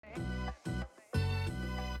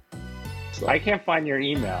I can't find your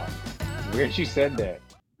email. Where'd you send it?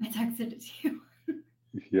 I texted it to you.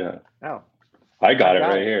 Yeah. Oh, I got it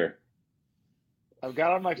right here. I've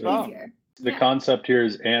got it on my phone. Easier. The concept here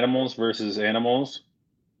is animals versus animals,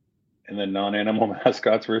 and then non-animal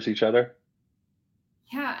mascots versus each other.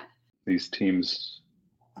 Yeah. These teams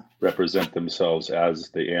represent themselves as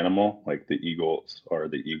the animal, like the Eagles are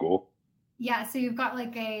the eagle. Yeah, so you've got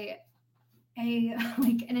like a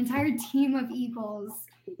like an entire team of eagles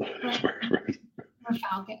or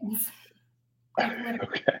falcons.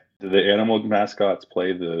 Okay. Do the animal mascots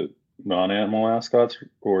play the non-animal mascots,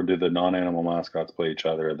 or do the non-animal mascots play each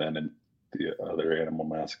other, and then the other animal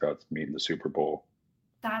mascots meet in the Super Bowl?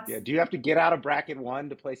 Yeah. Do you have to get out of bracket 1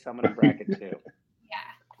 to play someone in bracket 2? Yeah.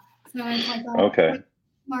 So it's like a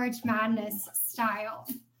March Madness style.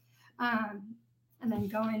 And then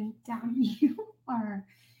going down,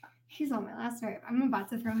 he's on my last nerve. I'm about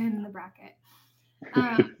to throw him in the bracket.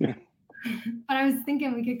 But I was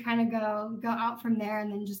thinking we could kind of go out from there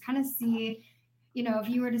and then just kind of see, if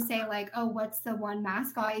you were to say like, oh, what's the one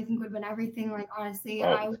mascot you think would win everything? Like, honestly,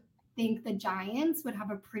 I would think the Giants would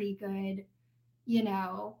have a pretty good,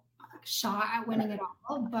 shot at winning it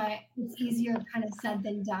all, but it's easier kind of said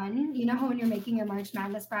than done. You know how when you're making your March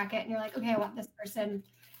Madness bracket and you're like, okay, I want this person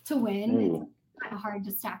to win. It's kind of hard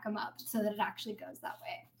to stack them up so that it actually goes that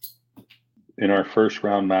way. In our first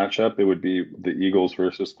round matchup, it would be the Eagles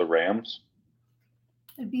versus the Rams.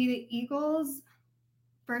 It'd be the Eagles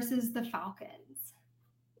versus the Falcons.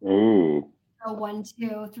 Ooh. So 1,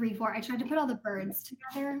 2, 3, 4. I tried to put all the birds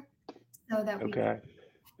together so that we kind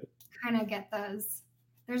of get those.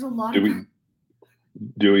 There's a lot of.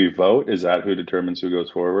 Do we vote? Is that who determines who goes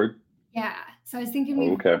forward? Yeah. So I was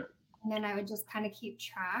thinking okay. And then I would just kind of keep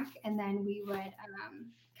track, and then we would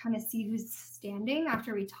kind of see who's standing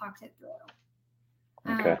after we talked it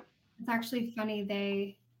through. Okay. It's actually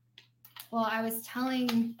funny. I was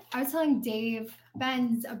telling Dave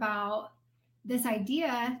Benz about this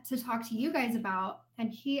idea to talk to you guys about,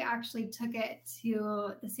 and he actually took it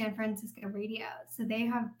to the San Francisco radio. So they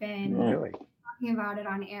have been talking about it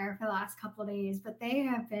on air for the last couple of days, but they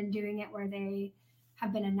have been doing it where they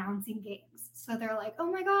have been announcing games. So they're like,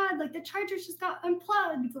 oh my God, like the Chargers just got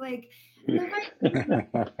unplugged. Like, so they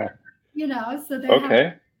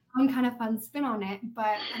have some kind of fun spin on it.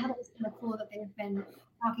 But I thought it was kind of cool that they've been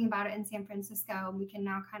talking about it in San Francisco. And we can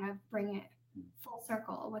now kind of bring it full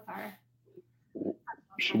circle with our.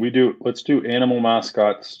 Let's do animal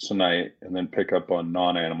mascots tonight and then pick up on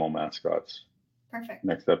non-animal mascots. Perfect.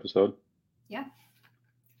 Next episode. Yeah.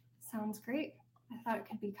 Sounds great. I thought it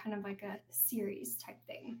could be kind of like a series type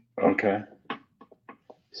thing. Okay.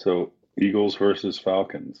 So Eagles versus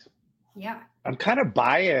Falcons. Yeah. I'm kind of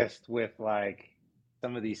biased with like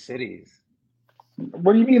some of these cities.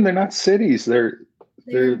 What do you mean they're not cities? They're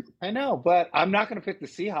I know, but I'm not going to pick the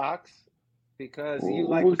Seahawks because you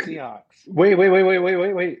like the Seahawks. Wait.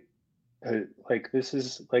 Like this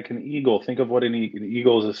is like an eagle. Think of what an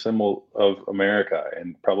eagle is, a symbol of America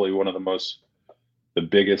and probably one of the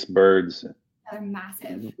biggest birds. They're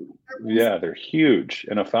massive. Yeah, they're huge.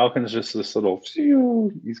 And a falcon's just this little,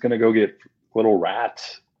 he's going to go get little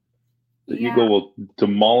rats. The eagle will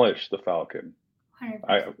demolish the falcon. 100%.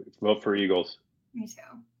 I vote for Eagles. Me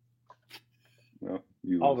too. No,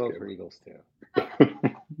 I'll vote for Eagles too.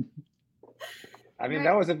 I mean,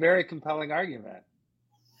 that was a very compelling argument.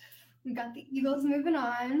 We got the Eagles moving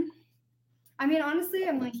on. I mean, honestly,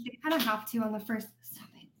 I'm like, they kind of have to on the first.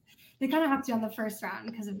 They kind of have to on the first round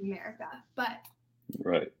because of America, but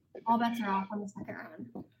all bets are off on the second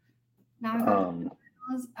round. Now we got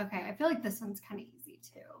okay. I feel like this one's kind of easy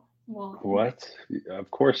too. Well, what? Of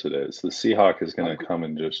course it is. The Seahawk is going to come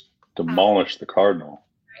and just demolish the Cardinal.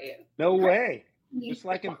 Right. No way. Just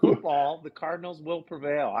like in football, the Cardinals will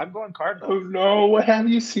prevail. I'm going Cardinals. Oh no! Have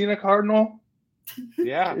you seen a Cardinal?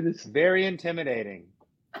 Yeah, it is very intimidating.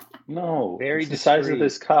 No, very it's the size of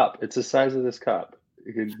this cup. It's the size of this cup.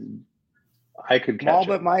 I could catch small it.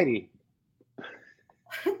 But mighty.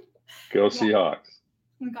 Go Seahawks.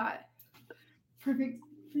 We got perfect.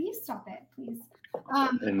 Please stop it, please.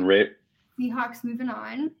 And Seahawks moving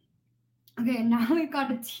on. Okay, now we've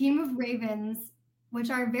got a team of Ravens,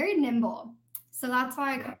 which are very nimble. So that's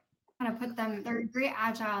why I kind of put them. They're very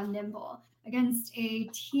agile, nimble against a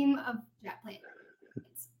team of jet planes.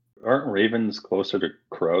 Aren't ravens closer to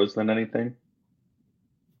crows than anything?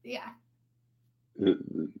 Yeah.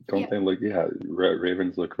 Don't they look? Yeah,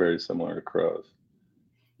 ravens look very similar to crows.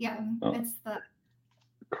 Yeah, it's the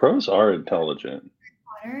crows are intelligent.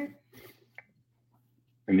 Water.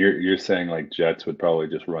 And you're saying like jets would probably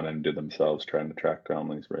just run into themselves trying to track down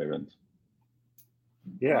these ravens.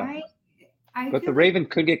 Yeah. But the feel like Raven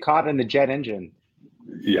could get caught in the jet engine.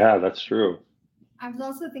 Yeah, that's true. I was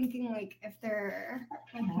also thinking like if they're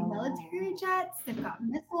like military jets, they've got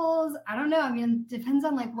missiles. I don't know. I mean, it depends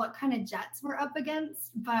on like what kind of jets we're up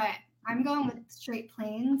against, but I'm going with straight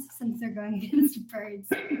planes since they're going against birds.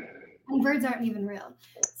 And birds aren't even real.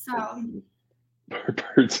 So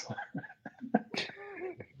Birds.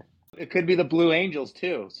 It could be the Blue Angels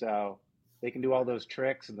too, so they can do all those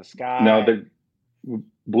tricks in the sky. No, the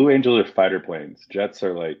Blue Angels are fighter planes. Jets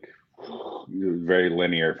are like very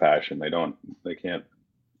linear fashion. They can't Can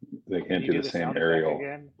you do the the same sound effect aerial.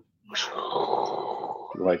 again?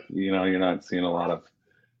 Like, you're not seeing a lot of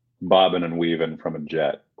bobbing and weaving from a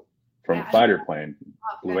jet. From Yeah, a fighter plane,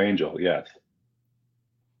 Blue okay. Angel, yes.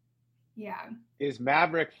 Yeah, Is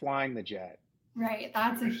Maverick flying the jet? right.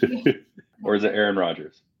 That's a huge. Or is it Aaron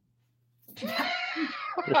Rodgers? You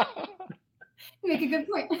make a good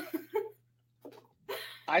point.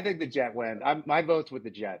 I think the jet wins. My vote's with the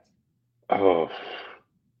Jets. Oh,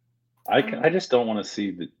 I just don't want to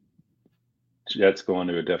see the Jets go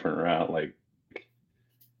into a different route. Like,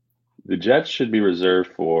 the Jets should be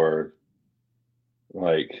reserved for,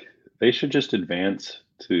 like, they should just advance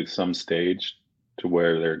to some stage to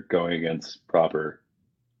where they're going against a proper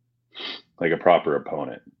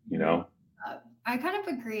opponent, you know? I kind of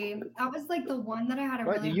agree. That was like the one that I had a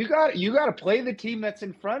But really. you got to play the team that's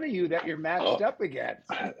in front of you that you're matched up against.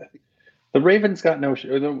 The Ravens got no.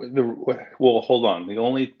 Well, hold on. The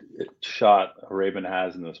only shot a Raven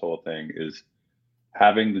has in this whole thing is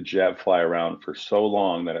having the jet fly around for so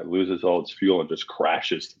long that it loses all its fuel and just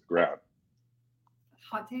crashes to the ground.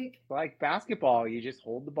 Hot take. Like basketball, you just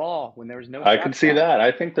hold the ball when there's no. I shot can see clock. that.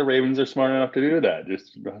 I think the Ravens are smart enough to do that.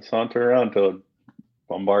 Just saunter around until it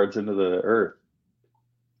bombards into the earth.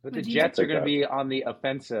 But the Jets are going to be on the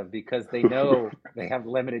offensive because they know they have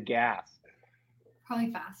limited gas.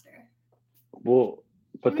 Probably faster. Well,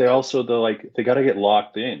 but they also they got to get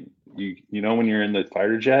locked in. You know when you're in the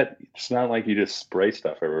fighter jet, it's not like you just spray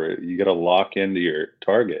stuff everywhere. You got to lock into your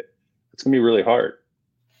target. It's gonna be really hard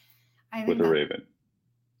with a Raven.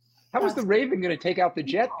 How is the Raven going to take out the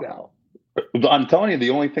jet though? I'm telling you, the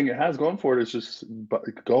only thing it has going for it is just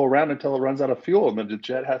go around until it runs out of fuel, and then the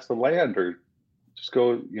jet has to land or just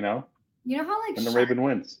go. You know how like and the Raven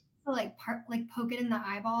wins. So like poke it in the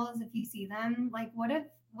eyeballs if you see them. Like what if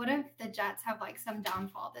the Jets have like some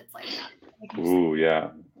downfall that's like that? Like, ooh, yeah.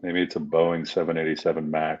 Maybe it's a Boeing 787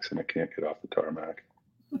 Max and it can't get off the tarmac.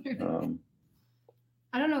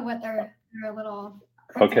 I don't know what their little.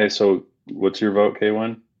 Okay, so what's your vote,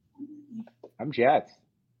 K1? I'm Jets.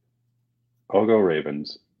 I'll go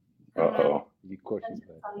Ravens. Uh-oh. Of course you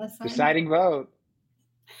vote. Deciding vote.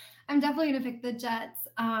 I'm definitely going to pick the Jets.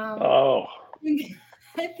 Oh.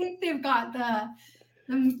 I think they've got the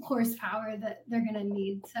horsepower that they're going to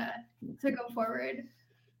need to go forward.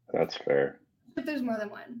 That's fair. But there's more than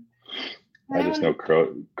one. I just know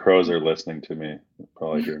crows are listening to me. They'll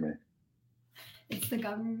probably hear me. It's the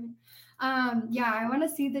government. Yeah, I want to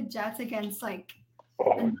see the Jets against like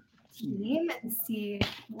a team and see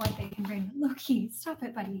what they can bring. Loki, stop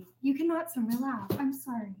it, buddy. You cannot somewhere laugh. I'm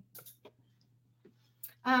sorry.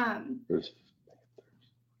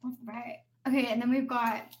 Right. Okay, and then we've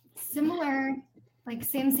got similar, like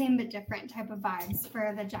same but different type of vibes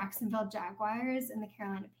for the Jacksonville Jaguars and the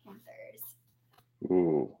Carolina Panthers.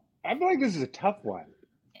 Ooh. I feel like this is a tough one.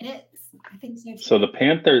 It is. I think so too. So the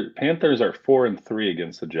Panthers are 4-3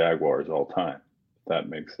 against the Jaguars all time. If that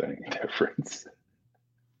makes any difference.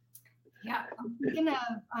 Yeah, I'm thinking of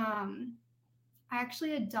I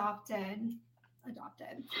actually adopted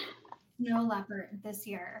Snow Leopard this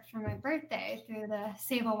year for my birthday through the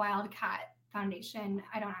Save a Wildcat Foundation.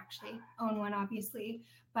 I don't actually own one, obviously,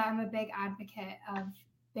 but I'm a big advocate of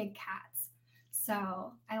big cats.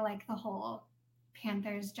 So I like the whole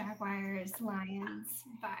Panthers, Jaguars, Lions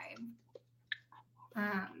vibe.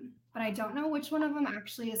 But I don't know which one of them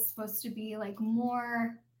actually is supposed to be like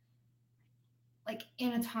more like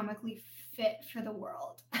anatomically fit for the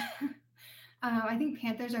world. I think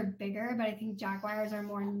Panthers are bigger, but I think Jaguars are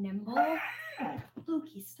more nimble.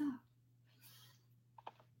 Loki, stop.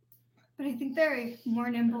 But I think they're more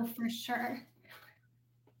nimble for sure.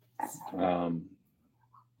 So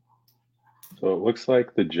it looks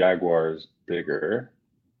like the Jaguars bigger,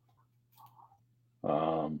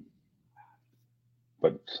 but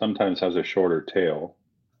sometimes has a shorter tail.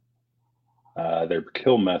 Their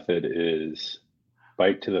kill method is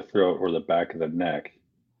bite to the throat or the back of the neck,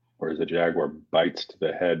 whereas the Jaguar bites to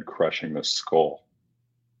the head, crushing the skull.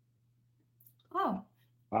 Oh.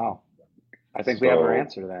 Wow. I think we have our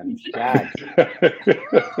answer then.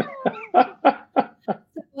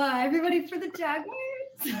 Everybody for the Jaguars?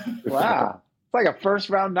 Wow. It's like a first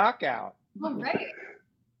round knockout. All right.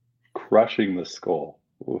 Crushing the skull.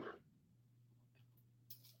 Oof.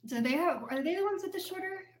 So are they the ones with the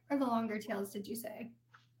shorter or the longer tails, did you say?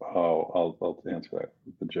 Oh, I'll answer that.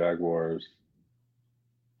 The Jaguars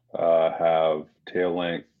have tail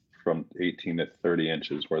length from 18 to 30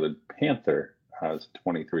 inches, where the Panther has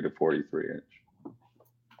 23 to 43 inch.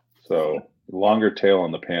 So longer tail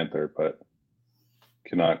on the Panther, but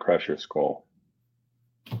cannot crush your skull.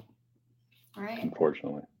 All right.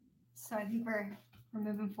 Unfortunately. So I think we're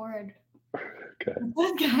moving forward. Okay.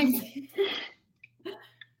 Those guys.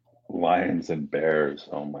 Lions and bears.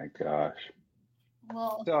 Oh my gosh.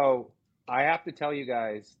 Well, So I have to tell you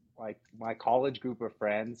guys, like my college group of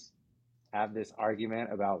friends have this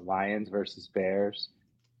argument about lions versus bears.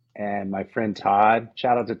 And my friend Todd,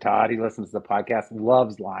 shout out to Todd, he listens to the podcast,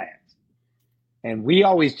 loves lions. And we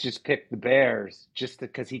always just pick the bears just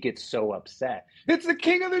because he gets so upset. It's the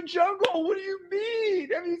king of the jungle. What do you mean?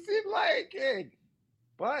 Have you seen Lion King?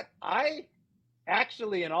 But I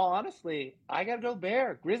actually, in all honesty, I got to go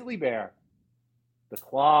bear, grizzly bear. The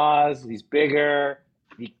claws, he's bigger.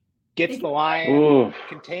 He gets the lion, Oof.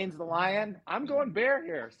 contains the lion. I'm going bear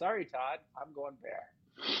here. Sorry, Todd. I'm going bear.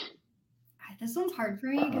 this one's hard for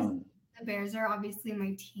me because the Bears are obviously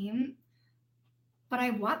my team. But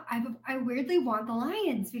I weirdly want the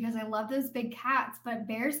Lions because I love those big cats, but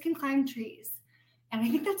bears can climb trees. And I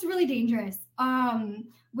think that's really dangerous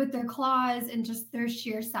with their claws and just their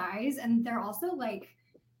sheer size. And they're also like,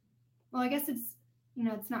 well, I guess it's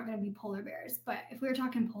not going to be polar bears. But if we were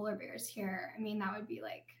talking polar bears here, I mean, that would be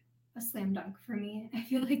like a slam dunk for me. I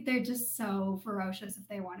feel like they're just so ferocious if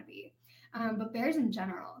they want to be. But bears in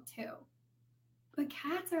general, too. But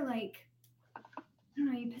cats are like, I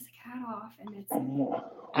don't know, you piss a cat off and it's...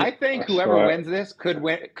 I think whoever wins this could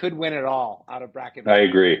win it all out of bracket. I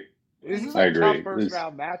agree. This is a tough first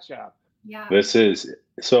round matchup. Yeah. This is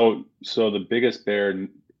so the biggest bear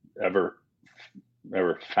ever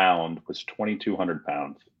found was 2,200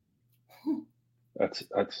 pounds. That's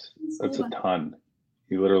a ton.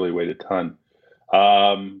 He literally weighed a ton.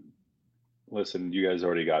 Listen, you guys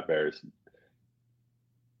already got bears.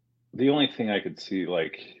 The only thing I could see,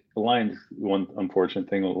 like the lion, one unfortunate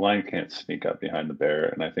thing, the lion can't sneak up behind the bear,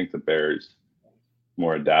 and I think the bear is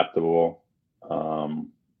more adaptable. And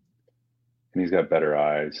he's got better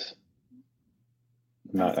eyes.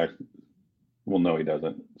 Well, no, he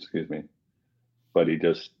doesn't. Excuse me, but he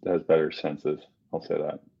just has better senses. I'll say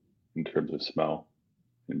that in terms of smell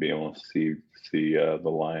and being able to see the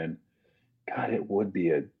lion. God, it would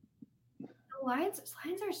be a. Lions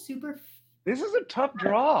are super. This is a tough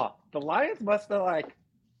draw. The Lions must have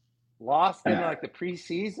lost in the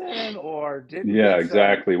preseason or didn't. Yeah,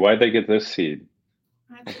 exactly. Why'd they get this seed?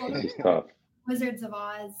 It's tough. Wizards of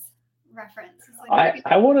Oz reference.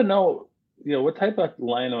 I want to know, what type of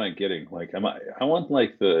lion am I getting? Like, I want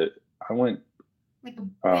Czar. I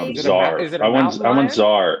want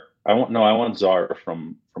Czar. I want Czar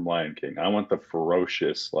from Lion King. I want the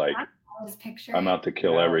ferocious, I'm out to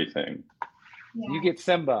kill everything. Yeah. You get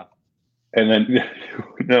Simba. And then,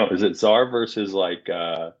 no, is it Czar versus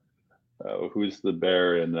who's the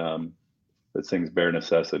bear in that sings Bare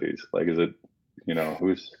Necessities? Like, is it,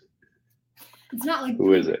 who's? It's not like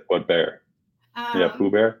who is it? What bear? Yeah, Pooh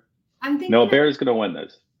Bear. I'm thinking. No, Bear is gonna win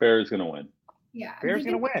this. Bear is gonna win. Yeah, Bear's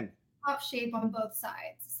gonna win. Top shape on both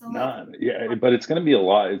sides. So but it's gonna be a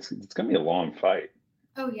lot. It's gonna be a long fight.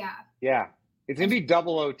 Oh yeah. Yeah, it's gonna be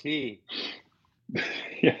double OT.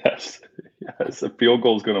 Yes, a field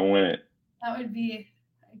goal is gonna win it. That would be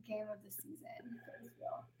a game of the season.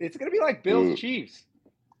 It's going to be like Bills Chiefs.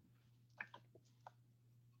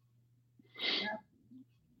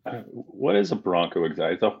 Yeah. What is a Bronco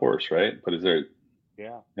exactly? It's a horse, right? But is there?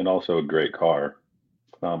 Yeah. And also a great car,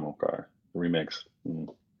 phenomenal car, remix.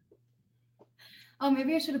 Oh,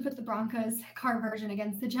 maybe I should have put the Broncos car version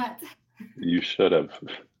against the Jets. You should have.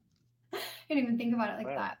 I didn't even think about it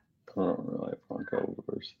like that. Oh, really? Bronco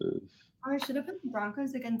versus. Or I should have put the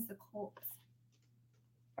Broncos against the Colts.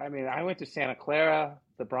 I mean, I went to Santa Clara,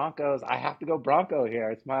 the Broncos. I have to go Bronco here.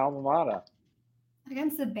 It's my alma mater.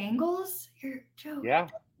 Against the Bengals? You're joking. Yeah.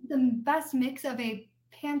 The best mix of a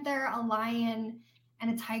panther, a lion,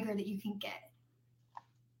 and a tiger that you can get.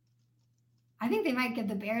 I think they might give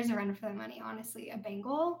the Bears a run for their money, honestly. A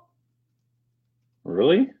Bengal?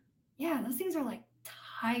 Really? Yeah, those things are like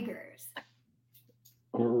tigers.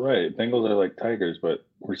 Right. Bengals are like tigers, but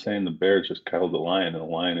we're saying the Bears just killed the lion, and the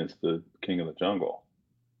lion is the king of the jungle.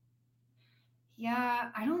 Yeah,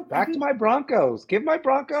 Back to my Broncos. Give my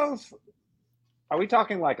Broncos. Are we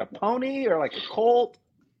talking like a pony or like a colt,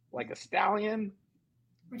 like a stallion?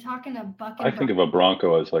 We're talking a buck I and think of a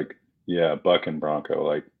Bronco as like, yeah, buck and Bronco,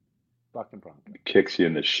 like Buck and Bronco. kicks you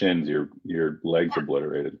in the shins, your legs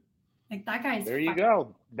obliterated. like that guy's There you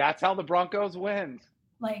go. That's how the Broncos win.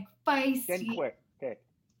 like Then feisty. quick. Okay.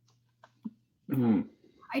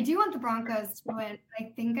 I do want the Broncos to win.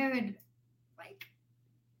 I think I would like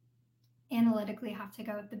analytically have to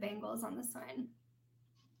go with the Bengals on this one.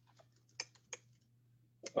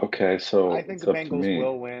 Okay, so I think it's the up to Bengals me.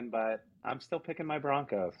 will win, but I'm still picking my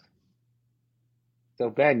Broncos. So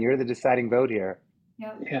Ben, you're the deciding vote here.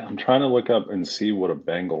 Yep. Yeah, I'm trying to look up and see what a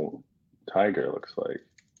Bengal tiger looks like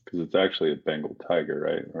because it's actually a Bengal tiger,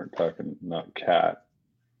 right? We're talking not cat.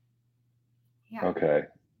 Yeah. Okay,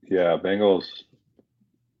 yeah, Bengals.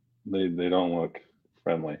 They don't look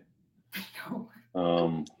friendly.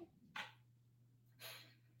 No.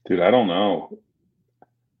 Dude, I don't know.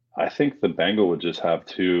 I think the Bengal would just have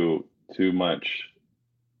too much.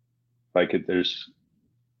 Like there's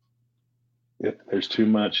too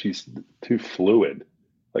much. He's too fluid.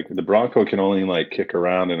 Like the Bronco can only like kick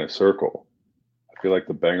around in a circle. I feel like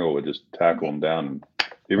the Bengal would just tackle him down.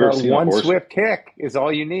 You ever seen a One horse? swift kick is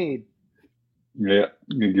all you need. Yeah,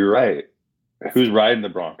 you're right. Who's riding the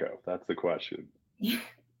Bronco? That's the question. Because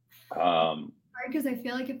I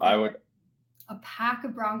feel like if I would. A pack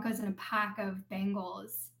of Broncos and a pack of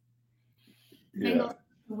Bengals, the Yeah. Bengals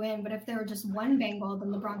would win. But if there were just one Bengal,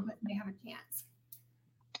 then the Broncos may have a chance.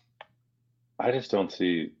 I just don't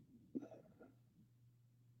see.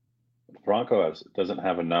 Bronco doesn't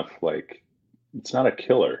have enough like. It's not a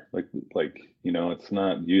killer. Like it's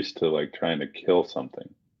not used to like trying to kill something.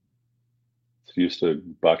 It's used to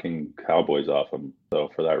bucking cowboys off them. So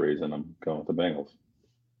for that reason, I'm going with the Bengals.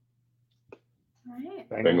 All right.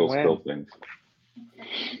 Bengals kill things.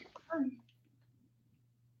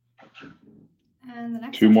 And the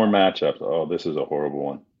next Two more matchups. Oh, this is a horrible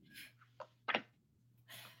one.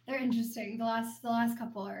 They're interesting. The last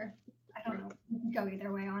couple are, I don't know, go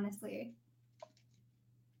either way, honestly.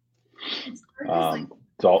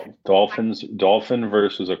 Dolphin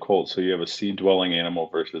versus a colt. So you have a sea-dwelling animal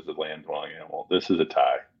versus a land-dwelling animal. This is a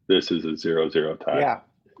tie. This is a 0-0 tie. Yeah.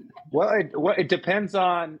 Well, it depends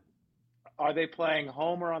on, are they playing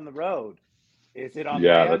home or on the road? Is it on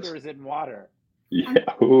land or is it in water? Yeah.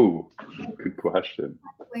 Ooh, good question.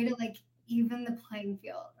 Way to like even the playing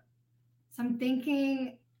field. So I'm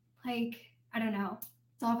thinking like, I don't know,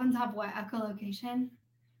 dolphins have what, echolocation?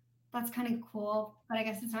 That's kind of cool, but I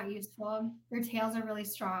guess it's not useful. Their tails are really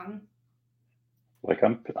strong. Like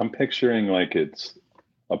I'm picturing like it's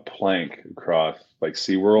a plank across like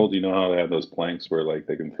SeaWorld. You know how they have those planks where like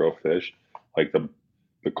they can throw fish? Like the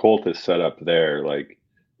colt is set up there, like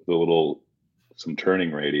some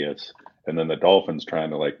turning radius, and then the dolphin's trying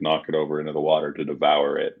to like knock it over into the water to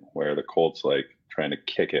devour it, where the colt's like trying to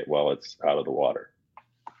kick it while it's out of the water.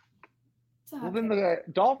 Well, then the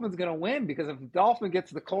dolphin's going to win because if the dolphin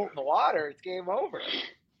gets the colt in the water, it's game over.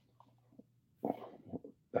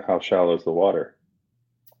 How shallow is the water?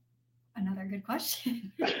 Another good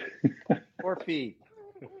question. 4 feet.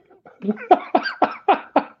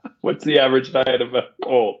 What's the average height of a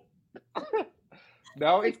colt?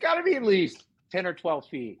 No, it's got to be at least 10 or 12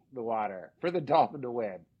 feet, the water, for the dolphin to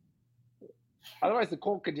win. Otherwise, the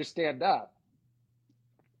colt could just stand up.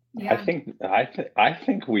 Yeah. I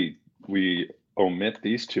think we omit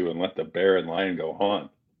these two and let the bear and lion go on.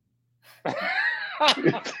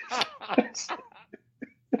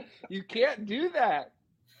 You can't do that.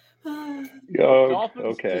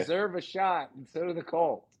 Dolphins deserve a shot, and so do the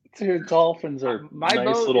Colts. Dude, dolphins are my nice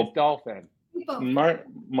vote little is dolphin.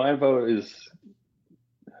 My vote is.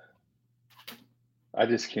 I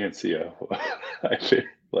just can't see I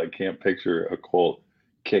can't picture a colt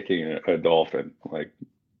kicking a dolphin like.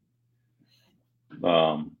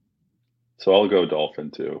 So I'll go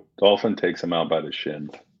dolphin too. Dolphin takes him out by the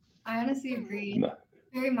shins. I honestly agree. No.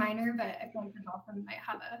 Very minor, but I think the dolphin might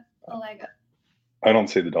have a leg up. I don't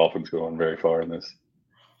see the Dolphins going very far in this.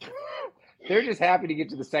 They're just happy to get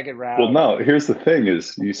to the second round. Well, no. Here's the thing: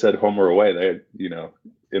 is you said home or away. They,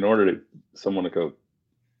 in order to someone to go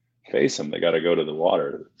face them, they got to go to the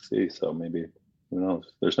water to see. So maybe who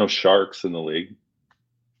knows? There's no sharks in the league.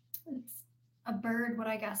 It's a bird would,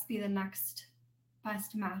 I guess, be the next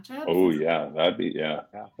best matchup. Oh yeah, that'd be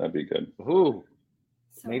good. Ooh,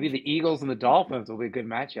 so maybe the Eagles and the Dolphins will be a good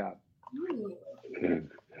matchup. Ooh.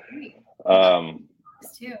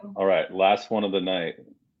 All right, last one of the night.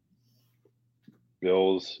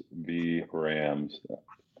 Bills v. Rams. I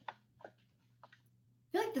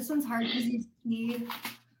feel like this one's hard because you see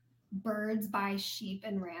birds by sheep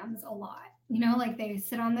and rams a lot. Like they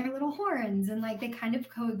sit on their little horns and like they kind of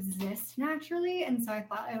coexist naturally. And so I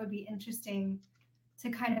thought it would be interesting to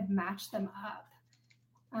kind of match them up.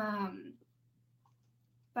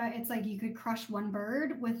 But it's like you could crush one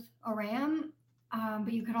bird with a ram,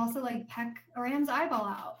 but you could also like peck a ram's eyeball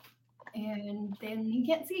out, and then you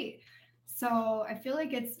can't see. So I feel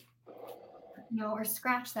like it's, or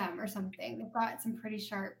scratch them or something. They've got some pretty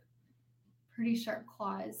sharp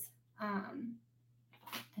claws and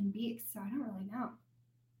beaks. So I don't really know.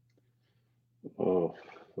 Oh,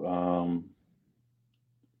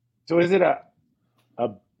 So is it a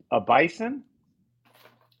bison?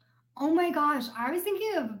 Oh my gosh, I was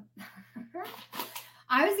thinking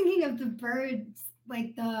of the birds,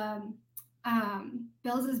 like the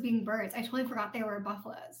bills as being birds. I totally forgot they were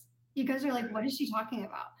buffaloes. You guys are like, what is she talking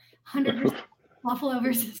about? 100% buffalo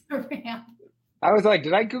versus a ram. I was like,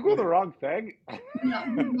 did I Google the wrong thing?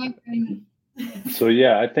 No. So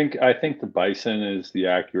yeah, I think the bison is the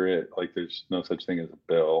accurate. Like, there's no such thing as a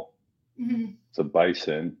bill. Mm-hmm. It's a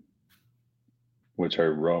bison, which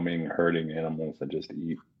are roaming, herding animals that just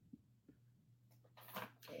eat.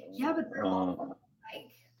 Yeah, but they're all like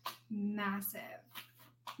massive.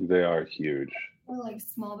 They are huge. They're like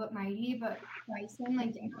small but mighty, but bison,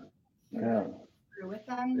 like, yeah, through with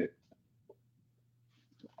them.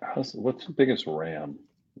 What's the biggest ram?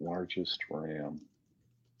 Largest ram?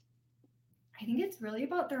 I think it's really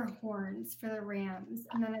about their horns for the rams.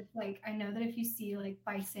 And then it's like, I know that if you see like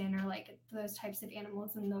bison or like those types of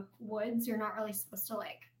animals in the woods, you're not really supposed to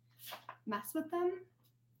like mess with them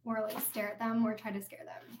or like stare at them or try to scare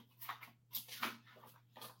them.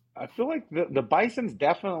 I feel like the bison's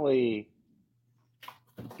definitely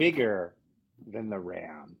bigger than the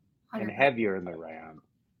ram 100%. And heavier than the ram.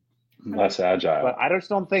 Less agile. But I just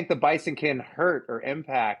don't think the bison can hurt or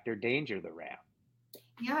impact or danger the ram.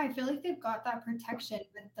 Yeah, I feel like they've got that protection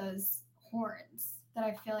with those horns that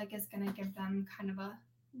I feel like is going to give them kind of a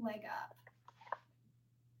leg up.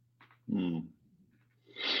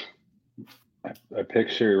 I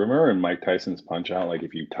picture, remember in Mike Tyson's Punch Out, like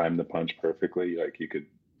if you timed the punch perfectly, like you could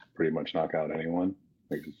pretty much knock out anyone.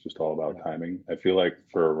 Like it's just all about timing. I feel like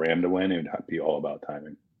for a ram to win, it would be all about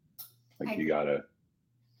timing. Like you gotta.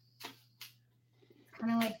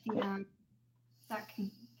 Kind of like the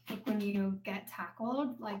like when you get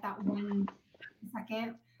tackled, like that 1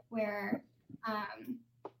 second where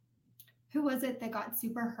who was it that got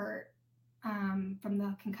super hurt from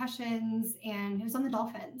the concussions, and it was on the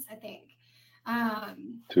Dolphins, I think.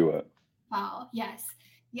 Tua. Wow. Yes.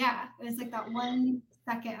 Yeah. It was like that 1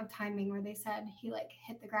 second of timing where they said he like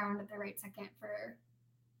hit the ground at the right second for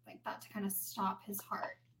like that to kind of stop his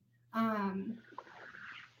heart. I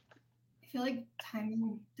feel like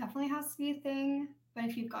timing definitely has to be a thing, but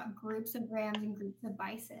if you've got groups of rams and groups of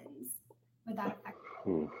bisons, would that affect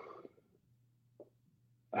you?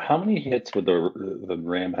 How many hits would the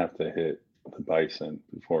ram have to hit the bison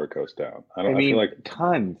before it goes down? I feel like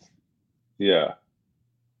tons. Yeah,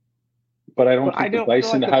 but I don't think the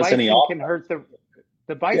bison has any offense.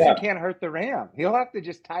 The bison can't hurt the ram. He'll have to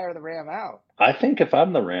just tire the ram out. I think if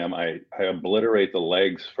I'm the ram, I obliterate the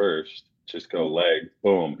legs first. Just go leg,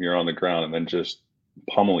 boom, you're on the ground, and then just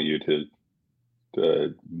pummel you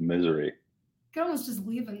to misery. You could almost just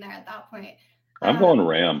leave him there at that point. I'm going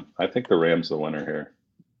ram. I think the ram's the winner here.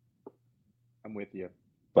 I'm with you.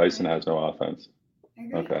 Bison has no offense. I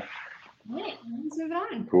agree. Okay. All right, let's move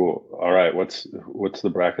on. Cool. All right. What's the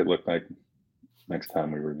bracket look like next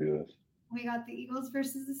time we review this? We got the Eagles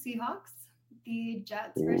versus the Seahawks, the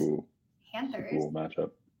Jets versus the Panthers, cool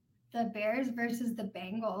matchup. The Bears versus the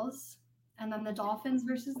Bengals, and then the Dolphins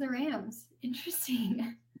versus the Rams.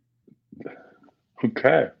 Interesting.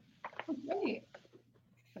 Okay. Great.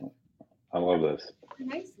 I love this.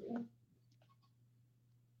 Nicely.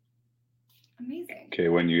 Amazing. Okay,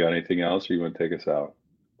 when you got anything else, or you want to take us out?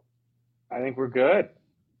 I think we're good.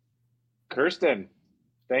 Kirsten,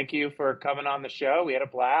 thank you for coming on the show. We had a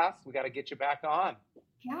blast. We got to get you back on.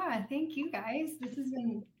 Yeah, thank you guys. This has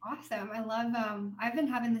been awesome. I love, I've been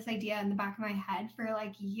having this idea in the back of my head for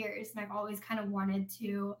like years, and I've always kind of wanted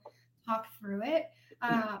to talk through it.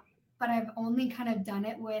 But I've only kind of done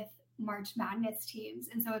it with March Madness teams.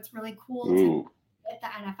 And so it's really cool to get the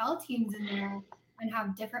NFL teams in there and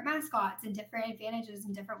have different mascots and different advantages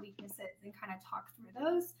and different weaknesses and kind of talk through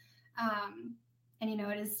those. And, you know,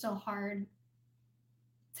 it is still hard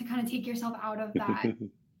to kind of take yourself out of that.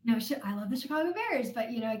 You know, I love the Chicago Bears,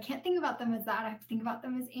 but, you know, I can't think about them as that. I have to think about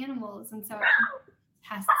them as animals. And so it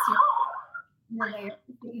tests your layers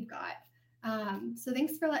that you've got. So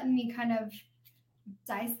thanks for letting me kind of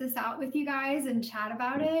dice this out with you guys and chat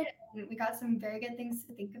about it. And we got some very good things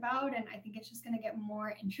to think about. And I think it's just going to get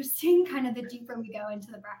more interesting kind of the deeper we go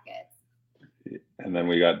into the brackets. And then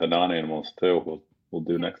we got the non-animals too. We'll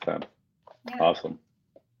do next time. Yeah. Awesome.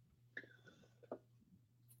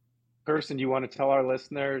 Kirsten, do you want to tell our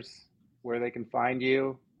listeners where they can find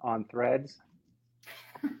you on Threads?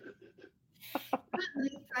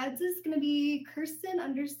 Threads is going to be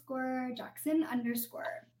Kirsten_Jackson_.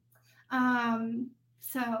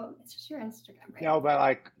 So it's just your Instagram, right? No, but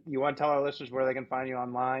like, you want to tell our listeners where they can find you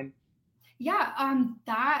online? Yeah,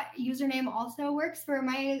 that username also works for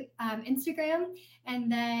my Instagram.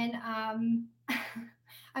 And then I'm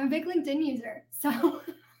a big LinkedIn user, so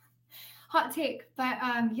hot take. But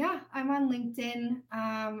yeah, I'm on LinkedIn.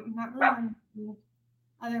 I'm not really on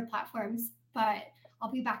other platforms, but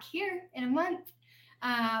I'll be back here in a month,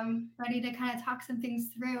 ready to kind of talk some things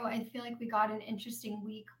through. I feel like we got an interesting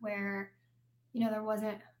week where, there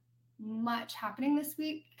wasn't much happening this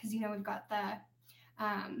week because, we've got the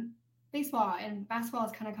baseball and basketball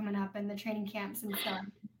is kind of coming up and the training camps and stuff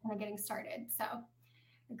kind of getting started. So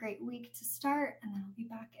a great week to start, and then I'll be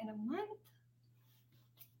back in a month.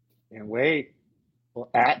 And wait, well,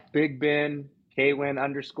 at Big Ben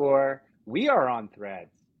Kwin_, we are on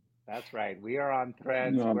Threads. That's right. We are on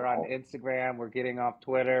Threads. No. We're on Instagram. We're getting off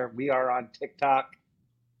Twitter. We are on TikTok.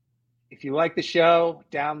 If you like the show,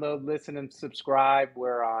 download, listen, and subscribe.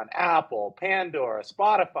 We're on Apple, Pandora,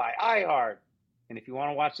 Spotify, iHeart. And if you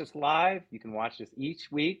want to watch us live, you can watch us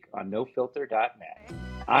each week on nofilter.net.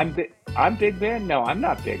 I'm Big Ben. No, I'm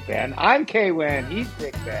not Big Ben. I'm Kwin. He's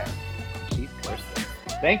Big Ben. She's Kirsten.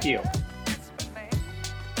 Thank you.